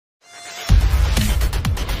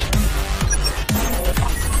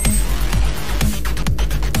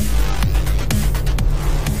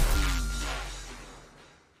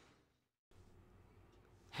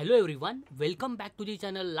everyone, welcome back to the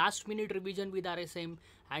channel Last Minute Revision with RSM,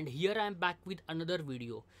 and here I am back with another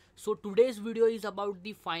video. So today's video is about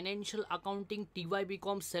the Financial Accounting TY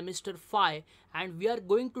BCom Semester 5, and we are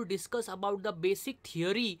going to discuss about the basic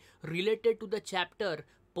theory related to the chapter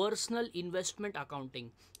Personal Investment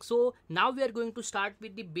Accounting. So now we are going to start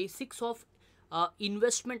with the basics of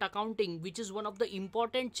investment accounting, which is one of the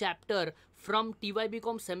important chapter from TY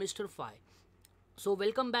BCom Semester 5. So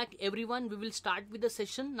welcome back everyone. We will start with the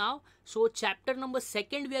session now. So chapter number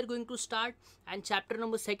 2 we are going to start, and chapter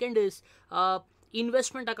number 2 is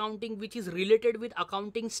investment accounting, which is related with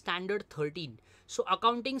accounting standard 13. So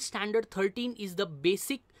accounting standard 13 is the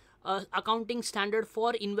basic accounting standard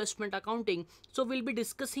for investment accounting. So we'll be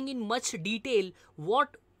discussing in much detail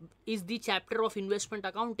what is the chapter of investment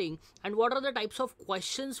accounting and what are the types of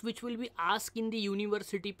questions which will be asked in the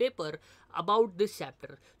university paper about this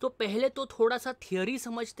chapter. तो पहले तो थोड़ा सा theory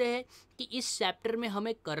समझते हैं कि इस chapter में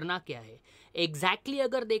हमें करना क्या है एग्जैक्टली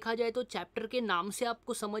अगर देखा जाए तो चैप्टर के नाम से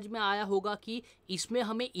आपको समझ में आया होगा कि इसमें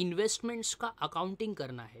हमें इन्वेस्टमेंट्स का अकाउंटिंग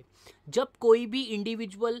करना है. जब कोई भी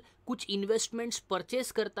इंडिविजुअल कुछ इन्वेस्टमेंट्स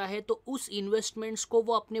परचेस करता है तो उस इन्वेस्टमेंट्स को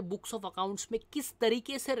वो अपने बुक्स ऑफ अकाउंट्स में किस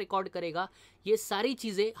तरीके से रिकॉर्ड करेगा, ये सारी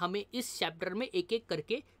चीज़ें हमें इस चैप्टर में एक एक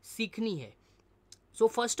करके सीखनी है. सो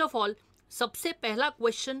फर्स्ट ऑफ ऑल सबसे पहला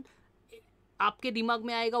क्वेश्चन आपके दिमाग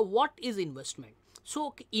में आएगा, what is investment.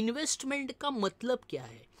 So investment का मतलब क्या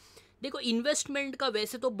है. देखो इन्वेस्टमेंट का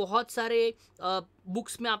वैसे तो बहुत सारे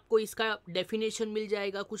बुक्स में आपको इसका डेफिनेशन मिल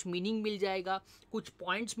जाएगा, कुछ मीनिंग मिल जाएगा, कुछ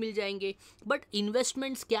पॉइंट्स मिल जाएंगे, बट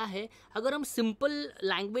इन्वेस्टमेंट्स क्या है. अगर हम सिंपल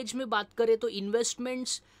लैंग्वेज में बात करें तो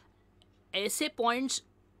इन्वेस्टमेंट्स ऐसे पॉइंट्स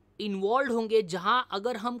इन्वॉल्व होंगे जहां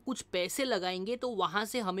अगर हम कुछ पैसे लगाएंगे तो वहां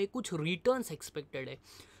से हमें कुछ रिटर्न्स एक्सपेक्टेड है.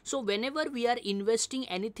 So whenever we are investing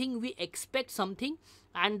anything, we expect something,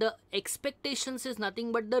 and the expectations is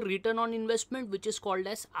nothing but the return on investment, which is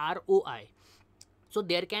called as ROI. So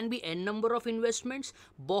there can be n number of investments.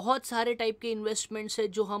 बहुत सारे type के investments है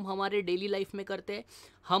जो हम हमारे daily life में करते हैं.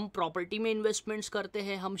 हम प्रॉपर्टी में इन्वेस्टमेंट्स करते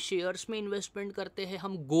हैं, हम शेयर्स में इन्वेस्टमेंट करते हैं,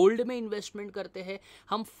 हम गोल्ड में इन्वेस्टमेंट करते हैं,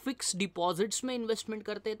 हम फिक्स डिपॉजिट्स में इन्वेस्टमेंट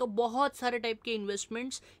करते हैं. तो बहुत सारे टाइप के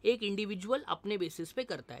इन्वेस्टमेंट्स एक इंडिविजुअल अपने बेसिस पे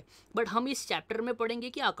करता है. बट हम इस चैप्टर में पढ़ेंगे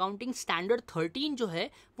कि अकाउंटिंग स्टैंडर्ड 13 जो है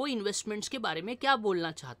वो इन्वेस्टमेंट्स के बारे में क्या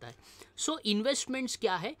बोलना चाहता है. सो इन्वेस्टमेंट्स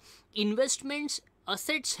क्या है. इन्वेस्टमेंट्स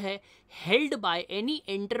assets है held by any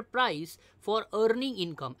enterprise for earning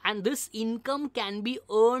income, and this income can be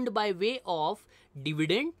earned by way of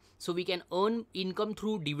dividend. So we can earn income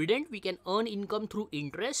through dividend, we can earn income through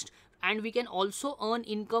interest, and we can also earn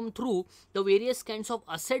income through the various kinds of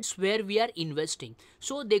assets where we are investing.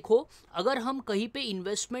 So देखो अगर हम कहीं पे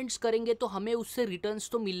investments करेंगे तो हमें उससे returns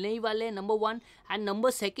तो मिलने ही वाले हैं, नंबर 1. एंड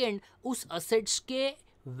नंबर 2, उस असेट्स के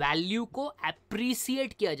वैल्यू को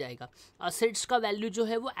एप्रिसिएट किया जाएगा. असेट्स का वैल्यू जो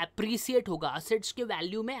है वो एप्रिसिएट होगा, असेट्स के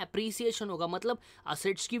वैल्यू में एप्रिसिएशन होगा, मतलब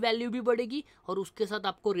असेट्स की वैल्यू भी बढ़ेगी और उसके साथ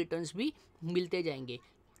आपको रिटर्न्स भी मिलते जाएंगे.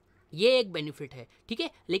 ये एक बेनिफिट है, ठीक है.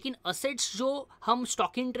 लेकिन असेट्स जो हम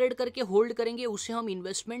स्टॉक इन ट्रेड करके होल्ड करेंगे उसे हम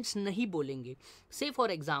इन्वेस्टमेंट्स नहीं बोलेंगे. से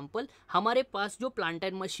फॉर एग्जांपल हमारे पास जो प्लांट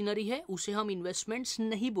एंड मशीनरी है उसे हम इन्वेस्टमेंट्स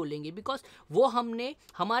नहीं बोलेंगे, बिकॉज वो हमने,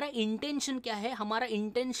 हमारा इंटेंशन क्या है, हमारा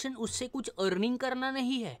इंटेंशन उससे कुछ अर्निंग करना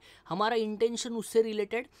नहीं है, हमारा इंटेंशन उससे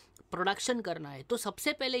रिलेटेड प्रोडक्शन करना है. तो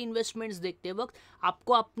सबसे पहले इन्वेस्टमेंट्स देखते वक्त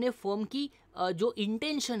आपको अपने फर्म की जो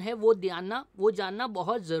इंटेंशन है वो जानना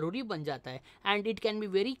बहुत ज़रूरी बन जाता है. And it can be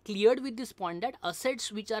very clear with this point that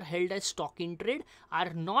assets which are held as stock in trade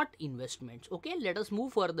are not investments. Okay, let us move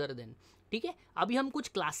further than. ठीक है, अभी हम कुछ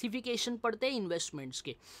क्लासिफिकेशन पढ़ते हैं इन्वेस्टमेंट्स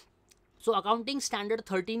के. सो अकाउंटिंग स्टैंडर्ड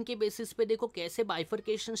 13 के basis पे देखो कैसे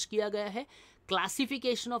बाइफर्केशंस किया गया है,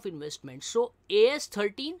 classification of investment. So AS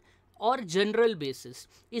 13 और जनरल बेसिस,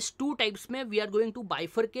 इस 2 टाइप्स में we are going to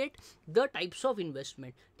bifurcate the types of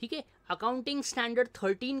investment. ठीक है, अकाउंटिंग स्टैंडर्ड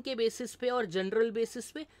 13 के बेसिस पे और जनरल बेसिस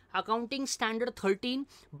पे accounting standard 13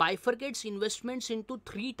 बाइफरकेट्स investments into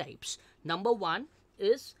 3 types. Number 1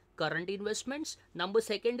 is current investments, number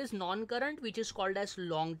 2 is non-current, which is called as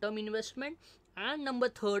long-term investment, and number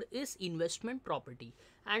 3 is investment property.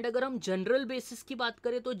 And अगर हम general basis की बात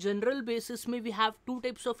करें तो जनरल बेसिस में we have 2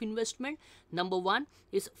 types of investment. Number 1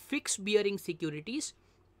 is fix bearing securities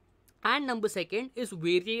and number 2 is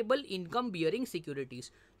variable income bearing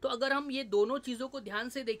securities. तो अगर हम ये दोनों चीज़ों को ध्यान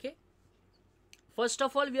से देखें, first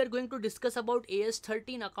of all we are going to discuss about AS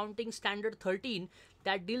 13 accounting standard 13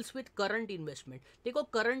 that deals with current investment. देखो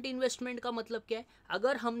करंट इन्वेस्टमेंट का मतलब क्या है.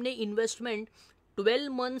 अगर हमने इन्वेस्टमेंट 12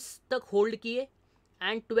 मंथ्स तक होल्ड किए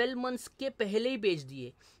एंड 12 मंथ्स के पहले ही बेच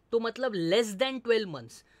दिए तो मतलब लेस देन 12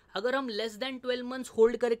 मंथ्स. अगर हम लेस देन 12 मंथ्स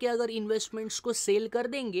होल्ड करके अगर इन्वेस्टमेंट्स को सेल कर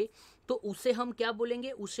देंगे तो उसे हम क्या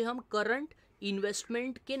बोलेंगे, उसे हम करंट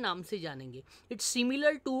इन्वेस्टमेंट के नाम से जानेंगे. It's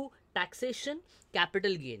similar to taxation,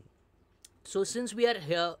 capital gain. So since we are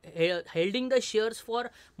holding the shares for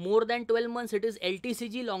more than 12 months, it is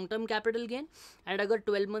LTCG, long term capital gain. and अगर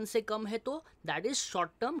 12 months से कम है तो that is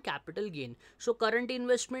short term capital gain. So current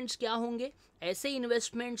investments क्या होंगे? ऐसे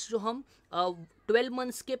investments जो हम 12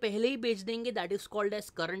 months के पहले ही बेच देंगे, that is called as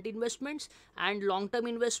current investments. And long term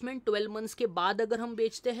investment 12 months के बाद अगर हम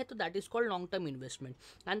बेचते हैं तो that is called long term investment.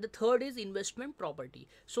 And the third is investment property.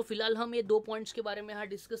 सो फिलहाल हम ये 2 पॉइंट्स के बारे में यहाँ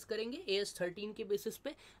डिस्कस करेंगे AS 13 के बेसिस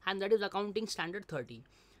पे, and that is accounting standard 13.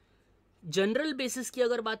 General basis की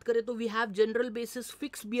अगर बात करें तो we have general basis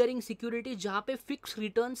fix bearing securities जहाँ पे फिक्स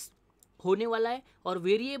रिटर्न्स होने वाला है, और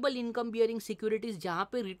वेरिएबल इनकम बियरिंग सिक्योरिटीज जहाँ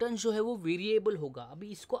पे रिटर्न जो है वो वेरिएबल होगा. अभी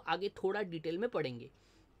इसको आगे थोड़ा डिटेल में पढ़ेंगे.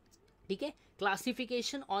 ठीक है.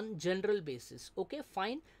 Classification on general basis. Okay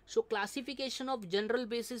fine. So classification of general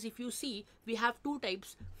basis, if you see we have 2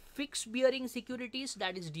 types. Fixed bearing securities,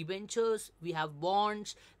 that is debentures, we have bonds,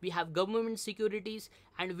 we have government securities,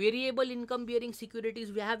 and variable income bearing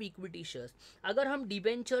securities we have equity shares. अगर हम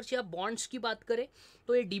debentures या bonds की बात करें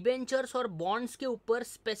तो ये debentures और bonds के ऊपर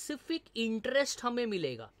specific interest हमें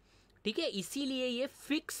मिलेगा. ठीक है, इसीलिए ये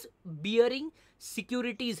fixed bearing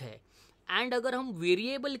securities है. एंड अगर हम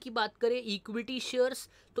वेरिएबल की बात करें इक्विटी शेयर्स,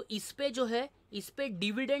 तो इस पे जो है इस पे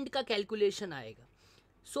डिविडेंड का कैलकुलेशन आएगा.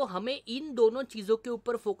 सो हमें इन दोनों चीज़ों के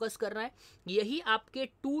ऊपर फोकस करना है. यही आपके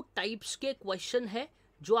 2 टाइप्स के क्वेश्चन है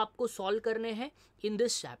जो आपको सॉल्व करने हैं in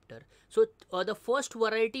this chapter. So the first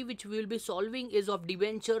variety which we will be solving is of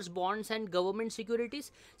debentures, bonds and government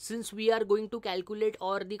securities, since we are going to calculate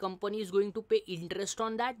और the company is going to पे interest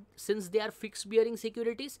on that since they are fix bearing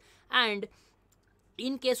securities. And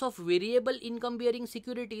in case of variable income bearing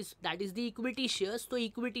securities that is the equity shares, तो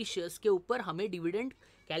equity shares के ऊपर हमें dividend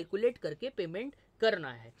calculate करके payment करना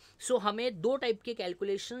है. सो हमें 2 type के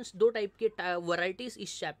कैलकुलेशंस, 2 टाइप के वैरायटीज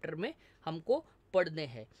इस चैप्टर में हमको पढ़ने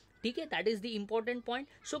हैं. ठीक है, that is the important point.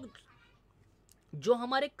 सो जो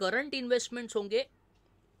हमारे करंट इन्वेस्टमेंट्स होंगे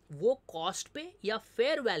वो कॉस्ट पे या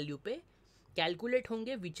फेयर वैल्यू पे कैलकुलेट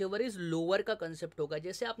होंगे, विच एवर इज लोअर का कंसेप्ट होगा.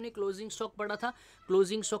 जैसे आपने क्लोजिंग स्टॉक पढ़ा था,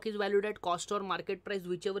 closing stock is valued at cost और market price,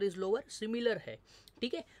 which ever is lower, similar है.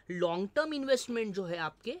 ठीक है. लॉन्ग टर्म इन्वेस्टमेंट जो है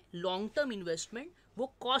आपके, लॉन्ग टर्म इन्वेस्टमेंट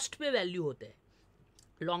वो कॉस्ट पे वैल्यू होते हैं.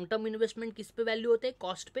 लॉन्ग टर्म इन्वेस्टमेंट किस पे वैल्यू होते हैं?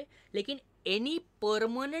 कॉस्ट पे. लेकिन any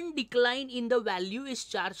permanent decline in the value is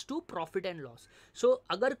charge to profit and loss. सो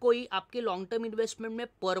अगर कोई आपके लॉन्ग टर्म इन्वेस्टमेंट में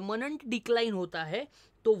परमानेंट डिक्लाइन होता है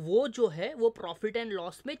तो वो जो है वो प्रॉफिट एंड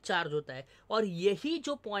लॉस में चार्ज होता है. और यही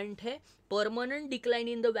जो पॉइंट है, permanent decline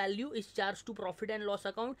in the value is charge to profit and loss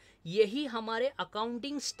account, यही हमारे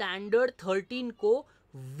अकाउंटिंग स्टैंडर्ड 13 को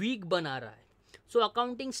वीक बना रहा है. सो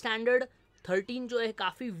अकाउंटिंग स्टैंडर्ड 13 जो है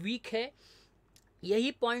काफ़ी वीक है.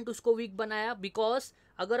 यही पॉइंट उसको वीक बनाया बिकॉज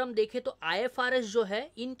अगर हम देखें तो IFRS जो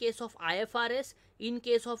है, in case of IFRS, in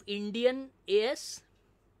case of Indian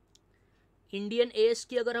AS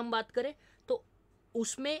की अगर हम बात करें तो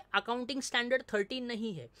उसमें अकाउंटिंग स्टैंडर्ड 13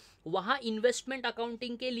 नहीं है. वहाँ इन्वेस्टमेंट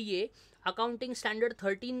अकाउंटिंग के लिए अकाउंटिंग स्टैंडर्ड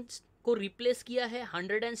 13 को रिप्लेस किया है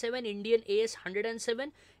 107, Indian AS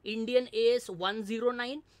 107, Indian AS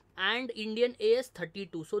 109 and Indian AS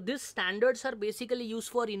 32. So these standards are basically used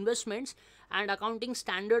for investments and accounting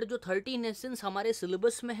standard जो 13 है, सिंस हमारे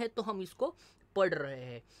सिलेबस में है तो हम इसको पढ़ रहे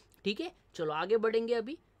हैं. ठीक है, चलो आगे बढ़ेंगे.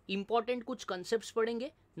 अभी इंपॉर्टेंट कुछ कंसेप्ट्स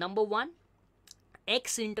पढ़ेंगे. Number 1,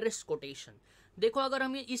 x interest quotation. देखो अगर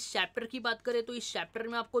हम इस चैप्टर की बात करें तो इस चैप्टर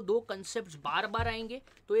में आपको 2 कंसेप्ट्स बार बार आएंगे,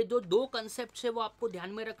 तो ये जो 2 कंसेप्ट्स है वो आपको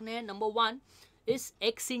ध्यान में रखने हैं. नंबर 1 इस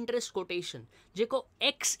एक्स इंटरेस्ट कोटेशन. देखो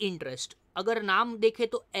एक्स इंटरेस्ट अगर नाम देखे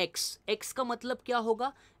तो एक्स का मतलब क्या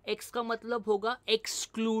होगा? एक्स का मतलब होगा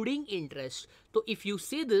एक्सक्लूडिंग इंटरेस्ट. तो if you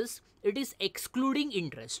see this, it is excluding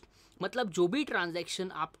interest. मतलब जो भी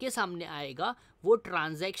ट्रांजैक्शन आपके सामने आएगा वो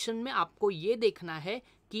ट्रांजैक्शन में आपको ये देखना है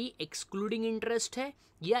कि एक्सक्लूडिंग इंटरेस्ट है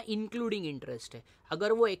या इंक्लूडिंग इंटरेस्ट है.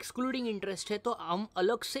 अगर वो एक्सक्लूडिंग इंटरेस्ट है तो हम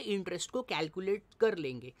अलग से इंटरेस्ट को कैलकुलेट कर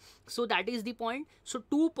लेंगे. So that is the point. So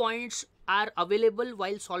 2 points are available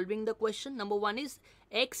while solving the question. Number 1 is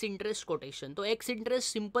x interest quotation. तो एक्स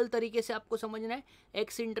इंटरेस्ट सिंपल तरीके से आपको समझना है.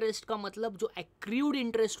 एक्स इंटरेस्ट का मतलब जो एक्रूड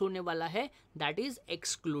इंटरेस्ट होने वाला है that is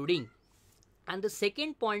excluding. And the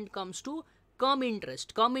second point comes to cum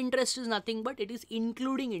interest. Cum interest is nothing but it is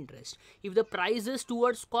including interest. If the price is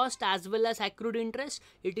towards cost as well as accrued interest,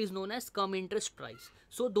 it is known as cum interest price.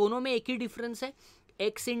 So दोनों में एक ही difference है.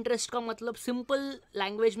 X interest का मतलब simple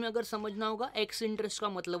language में अगर समझना होगा, एक्स इंटरेस्ट का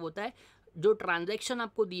मतलब होता है जो ट्रांजैक्शन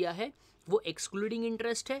आपको दिया है वो एक्सक्लूडिंग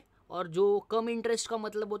इंटरेस्ट है, और जो कम इंटरेस्ट का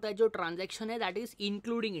मतलब होता है जो ट्रांजैक्शन है that is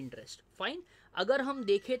including interest. Fine. अगर हम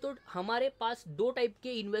देखें तो हमारे पास दो टाइप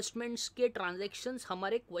के इन्वेस्टमेंट्स के ट्रांजैक्शंस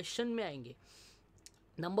हमारे क्वेश्चन में आएंगे.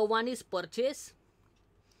 Number one is purchase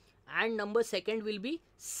and number second will be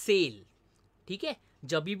cell. ठीक है,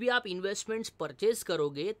 जब भी आप इन्वेस्टमेंट्स परचेज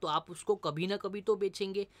करोगे तो आप उसको कभी ना कभी तो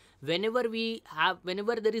बेचेंगे.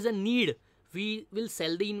 whenever there is a need, we will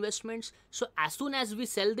sell the investments. So as soon as we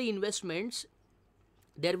sell the investments,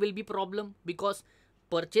 there will be problem, because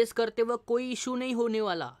purchase करते वक्त कोई इशू नहीं होने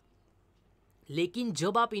वाला, लेकिन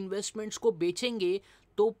जब आप इन्वेस्टमेंट्स को बेचेंगे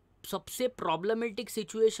तो सबसे प्रॉब्लमेटिक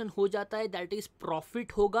सिचुएशन हो जाता है, दैट इज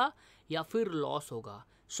प्रॉफिट होगा या फिर लॉस होगा.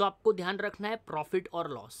 सो आपको ध्यान रखना है प्रॉफिट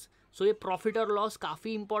और लॉस. सो ये प्रॉफिट और लॉस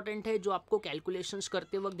काफ़ी इंपॉर्टेंट है, जो आपको कैलकुलेशंस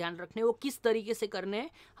करते वक्त ध्यान रखने हैं. वो किस तरीके से करने हैं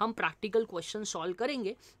हम प्रैक्टिकल क्वेश्चन सॉल्व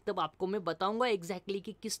करेंगे, तब आपको मैं बताऊंगा एग्जैक्टली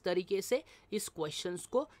कि किस तरीके से इस क्वेश्चंस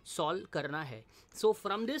को सॉल्व करना है. So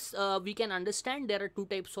from this we can understand their are two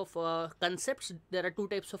types of concepts, there are two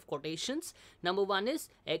types of quotations. Number one is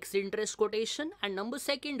X interest quotation and number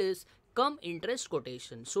second is come interest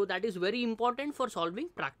quotation. So that is very important for solving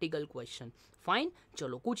practical question. Fine,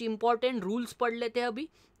 चलो कुछ important rules पढ़ लेते हैं. अभी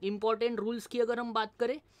important rules की अगर हम बात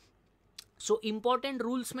करें, सो इंपॉर्टेंट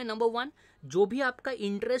रूल्स में नंबर वन, जो भी आपका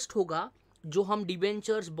इंटरेस्ट होगा जो हम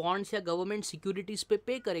डिबेंचर्स, बॉन्ड्स या गवर्नमेंट सिक्योरिटीज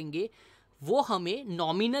पे करेंगे, वो हमें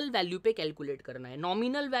नॉमिनल वैल्यू पे कैलकुलेट करना है.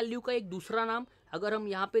 नॉमिनल वैल्यू का एक दूसरा नाम अगर हम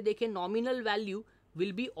यहाँ पे देखें, nominal value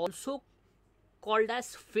will be also called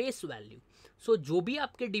as face value. सो जो भी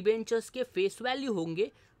आपके डिबेंचर्स के फेस वैल्यू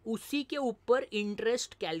होंगे उसी के ऊपर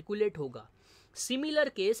इंटरेस्ट कैलकुलेट होगा. सिमिलर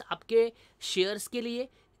केस आपके शेयर्स के लिए,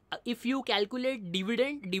 if you calculate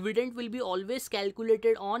dividend will be always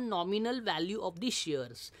calculated on nominal value of the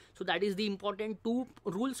shares. So that is the important two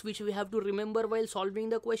rules which we have to remember while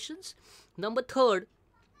solving the questions. Number third,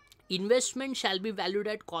 investment shall be valued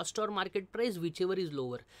at cost और market price which ever is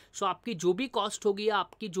lower. सो आपकी जो भी cost होगी या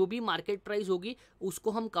आपकी जो भी market price होगी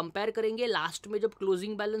उसको हम कंपेयर करेंगे लास्ट में जब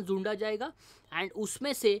क्लोजिंग बैलेंस ढूंढा जाएगा, एंड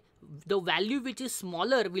उसमें से the value which is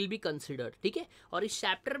smaller will be considered. ठीक है, और इस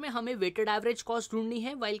चैप्टर में हमें वेटेड एवरेज कॉस्ट ढूंढनी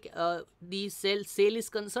है while the cell is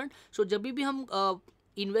concern. सो जब भी हम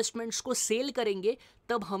इन्वेस्टमेंट्स को सेल करेंगे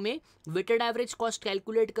तब हमें वेटेड एवरेज कॉस्ट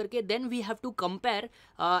कैलकुलेट करके then we have to compare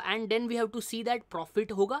and then we have to see that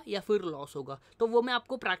profit होगा या फिर लॉस होगा. तो वो मैं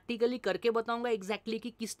आपको प्रैक्टिकली करके बताऊंगा एग्जैक्टली कि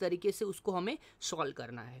किस तरीके से उसको हमें सॉल्व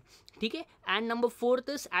करना है. ठीक है, and number fourth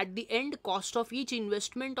is at the end cost of each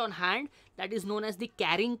investment on hand, that is known as the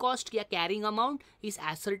carrying cost या carrying amount, is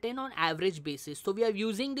ascertain on average basis. तो we are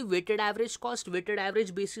using the weighted average cost, weighted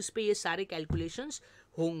average basis पे ये सारे calculations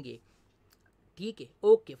होंगे. ठीक है,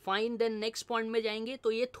 okay fine. Then next point में जाएंगे.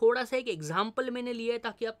 तो ये थोड़ा सा एक एग्जाम्पल मैंने लिया है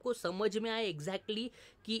ताकि आपको समझ में आए एग्जैक्टली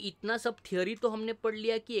कि इतना सब थियोरी तो हमने पढ़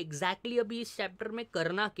लिया कि एग्जैक्टली अभी इस चैप्टर में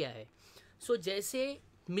करना क्या है. सो जैसे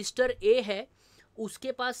मिस्टर ए है,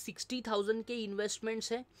 उसके पास 60,000 के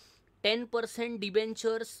इन्वेस्टमेंट्स हैं, 10%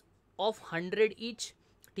 डिबेंचर्स ऑफ 100 ईच.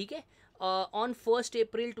 ठीक है, on 1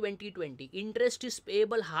 April 2020. Interest is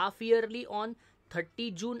payable half yearly on 30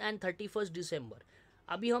 June and 31 दिसंबर.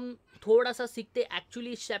 अभी हम थोड़ा सा सीखते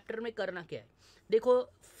एक्चुअली इस चैप्टर में करना क्या है. देखो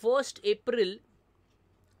 1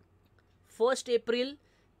 अप्रैल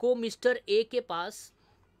को मिस्टर ए के पास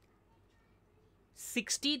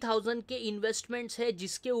 60,000 के इन्वेस्टमेंट्स है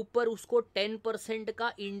जिसके ऊपर उसको 10%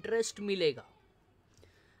 का इंटरेस्ट मिलेगा,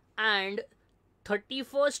 and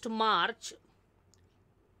 31 March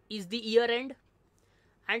is the year and,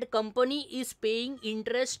 and company is paying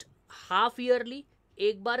interest half yearly.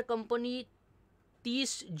 एक बार कंपनी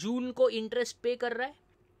 30 जून को इंटरेस्ट पे कर रहा है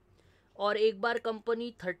और एक बार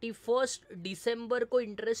कंपनी 31 दिसंबर को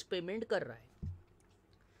इंटरेस्ट पेमेंट कर रहा है.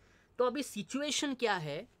 तो अभी सिचुएशन क्या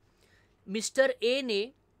है, मिस्टर ए ने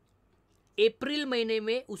अप्रैल महीने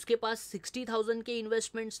में उसके पास 60,000 के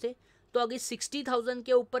इन्वेस्टमेंट्स थे. तो अगर 60,000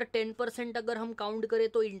 के ऊपर 10% अगर हम काउंट करें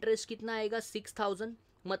तो इंटरेस्ट कितना आएगा, 6,000.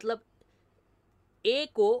 मतलब ए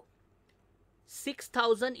को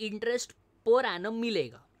 6,000 इंटरेस्ट पर एनम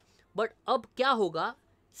मिलेगा. बट अब क्या होगा,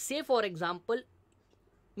 से फॉर एग्जाम्पल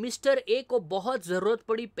मिस्टर ए को बहुत ज़रूरत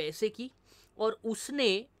पड़ी पैसे की और उसने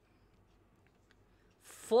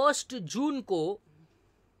 1 जून को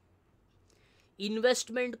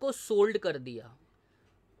इन्वेस्टमेंट को सोल्ड कर दिया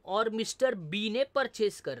और मिस्टर बी ने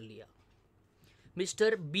परचेस कर लिया.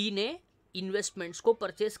 मिस्टर बी ने इन्वेस्टमेंट्स को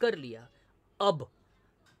परचेस कर लिया. अब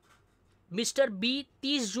मिस्टर बी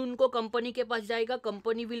 30 जून को कंपनी के पास जाएगा,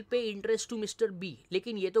 company will pay interest to mister B.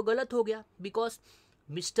 लेकिन ये तो गलत हो गया, बिकॉज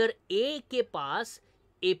मिस्टर ए के पास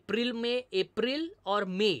अप्रैल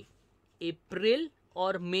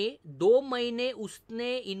और मई 2 महीने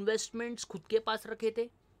उसने इन्वेस्टमेंट्स खुद के पास रखे थे.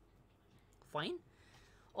 फाइन.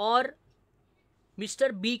 और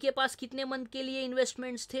मिस्टर बी के पास कितने मंथ के लिए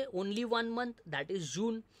इन्वेस्टमेंट्स थे? ओनली 1 मंथ, दैट इज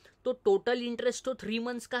जून। तो टोटल इंटरेस्ट तो 3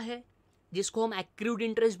 मंथ्स का है, जिसको हम एक्रूड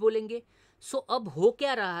इंटरेस्ट बोलेंगे। सो अब हो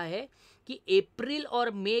क्या रहा है कि अप्रैल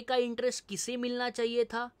और मई का इंटरेस्ट किसे मिलना चाहिए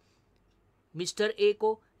था? मिस्टर ए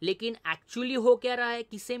को। लेकिन एक्चुअली हो क्या रहा है,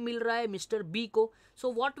 किसे मिल रहा है? मिस्टर बी को।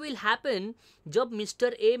 सो व्हाट विल हैपन, जब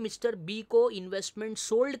मिस्टर ए मिस्टर बी को इन्वेस्टमेंट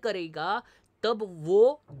सोल्ड करेगा, तब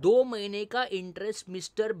वो 2 महीने का इंटरेस्ट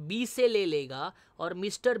मिस्टर बी से ले लेगा, और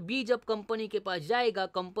मिस्टर बी जब कंपनी के पास जाएगा,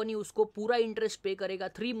 कंपनी उसको पूरा इंटरेस्ट पे करेगा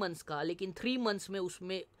 3 मंथ्स का, लेकिन 3 मंथ्स में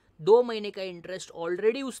उसमें 2 महीने का इंटरेस्ट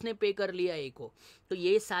ऑलरेडी उसने पे कर लिया ए को। तो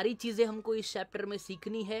ये सारी चीज़ें हमको इस चैप्टर में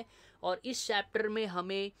सीखनी है, और इस चैप्टर में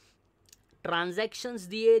हमें ट्रांजैक्शंस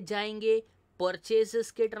दिए जाएंगे, परचेसेस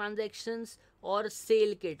के ट्रांजैक्शंस और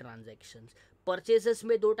सेल के ट्रांजैक्शंस। परचेसेस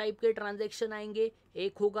में 2 टाइप के ट्रांजैक्शन आएंगे,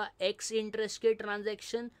 एक होगा एक्स इंटरेस्ट के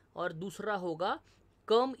ट्रांजैक्शन और दूसरा होगा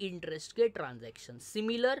कम इंटरेस्ट के ट्रांजैक्शन।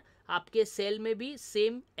 सिमिलर आपके सेल में भी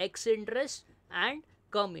same x interest and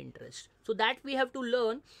come interest, so that we have to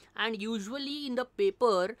learn। and usually in the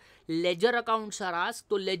paper ledger accounts are asked।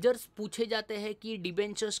 तो लेजर्स पूछे जाते हैं कि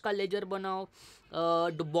डिबेंचर्स का लेजर बनाओ,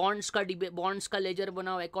 बॉन्ड्स का लेजर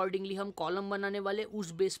बनाओ। अकॉर्डिंगली हम कॉलम बनाने वाले,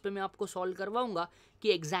 उस बेस पे मैं आपको सॉल्व करवाऊंगा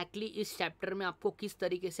कि एग्जैक्टली इस चैप्टर में आपको किस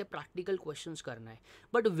तरीके से प्रैक्टिकल क्वेश्चंस करना है।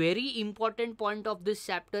 But very important point of this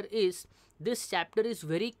chapter is, this chapter is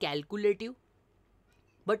very calculative,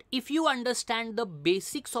 but if you understand the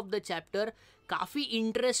basics of the chapter, काफ़ी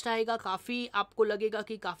इंटरेस्ट आएगा, काफ़ी आपको लगेगा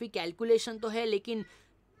कि काफ़ी कैलकुलेशन तो है, लेकिन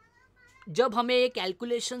जब हमें ये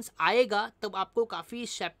कैलकुलेशंस आएगा तब आपको काफ़ी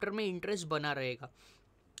इस चैप्टर में इंटरेस्ट बना रहेगा।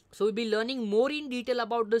 So we'll be learning more in detail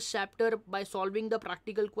about this chapter by solving the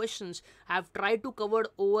practical questions. I have tried to cover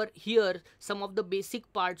over here some of the basic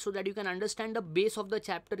parts so that you can understand the base of the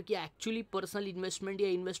chapter कि actually personal investment या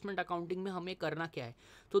investment accounting में हमें करना क्या है।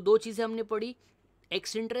 तो 2 चीज़ें हमने पढ़ी,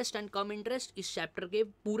 x interest and come interest, इस चैप्टर के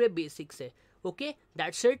पूरे बेसिक्स है। Okay,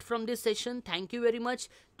 that's it from this session, thank you very much.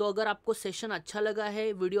 तो अगर आपको सेशन अच्छा लगा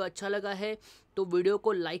है, वीडियो अच्छा लगा है, तो वीडियो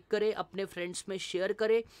को लाइक करें, अपने फ्रेंड्स में शेयर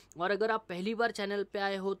करें, और अगर आप पहली बार चैनल पे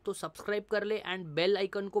आए हो तो सब्सक्राइब कर ले एंड बेल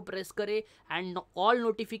आइकन को प्रेस करें एंड ऑल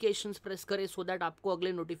नोटिफिकेशंस प्रेस करें, सो दैट आपको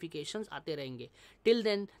अगले नोटिफिकेशंस आते रहेंगे। Till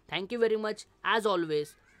then, thank you very much. As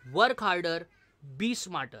always, work harder, be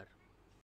smarter.